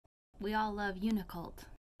We all love UNICULT.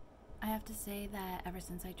 I have to say that ever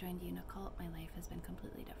since I joined UNICULT, my life has been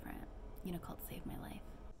completely different. UNICULT saved my life.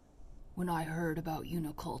 When I heard about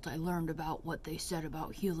UNICULT, I learned about what they said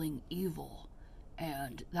about healing evil.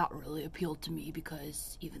 And that really appealed to me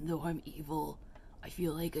because even though I'm evil, I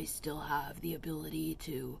feel like I still have the ability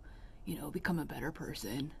to, become a better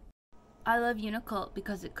person. I love UNICULT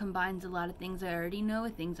because it combines a lot of things I already know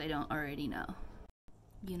with things I don't already know.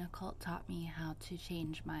 UNICULT taught me how to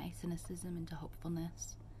change my cynicism into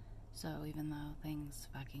hopefulness. So even though things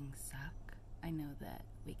fucking suck, I know that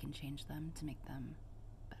we can change them to make them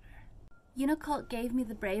better. UNICULT gave me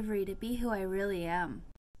the bravery to be who I really am.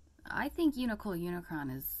 I think UNICULT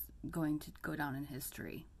Unicron is going to go down in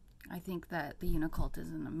history. I think that the UNICULT is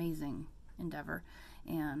an amazing endeavor,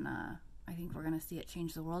 and I think we're going to see it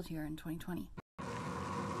change the world here in 2020.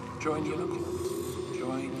 Join UNICULT.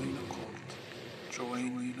 Join UNICULT.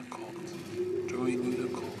 Join UNICULT. Join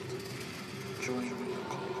UNICULT. Join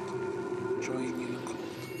UNICULT. Join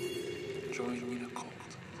UNICULT. Join UNICULT.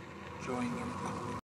 Join UNICULT.